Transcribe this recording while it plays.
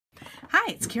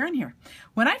Hi, it's Karen here.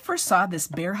 When I first saw this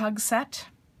bear hug set,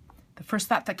 the first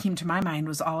thought that came to my mind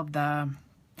was all of the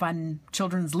fun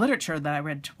children's literature that I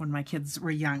read when my kids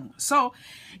were young. So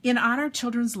in honor of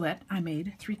Children's Lit, I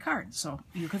made 3 cards. So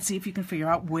you can see if you can figure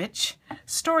out which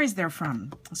stories they're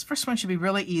from. This first one should be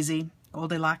really easy.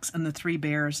 Goldilocks and the 3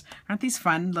 Bears. Aren't these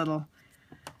fun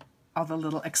all the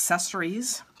little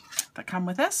accessories that come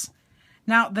with this?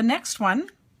 Now the next one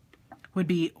would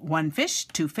be 1 fish,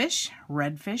 2 fish,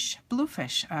 red fish, blue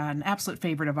fish. An absolute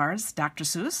favorite of ours, Dr.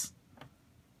 Seuss.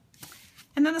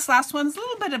 And then this last one's a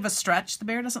little bit of a stretch. The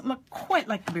bear doesn't look quite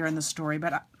like the bear in the story,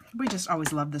 but we just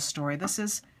always love this story. This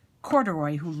is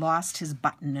Corduroy, who lost his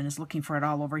button and is looking for it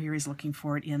all over here. He's looking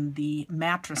for it in the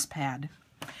mattress pad.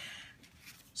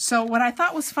 So what I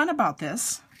thought was fun about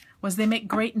this was they make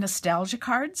great nostalgia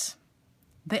cards.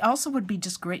 They also would be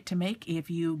just great to make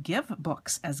if you give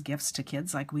books as gifts to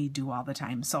kids like we do all the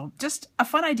time. So just a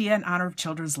fun idea in honor of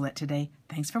Children's Lit today.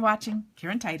 Thanks for watching.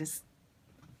 Karen Titus,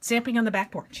 stamping on the back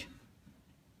porch.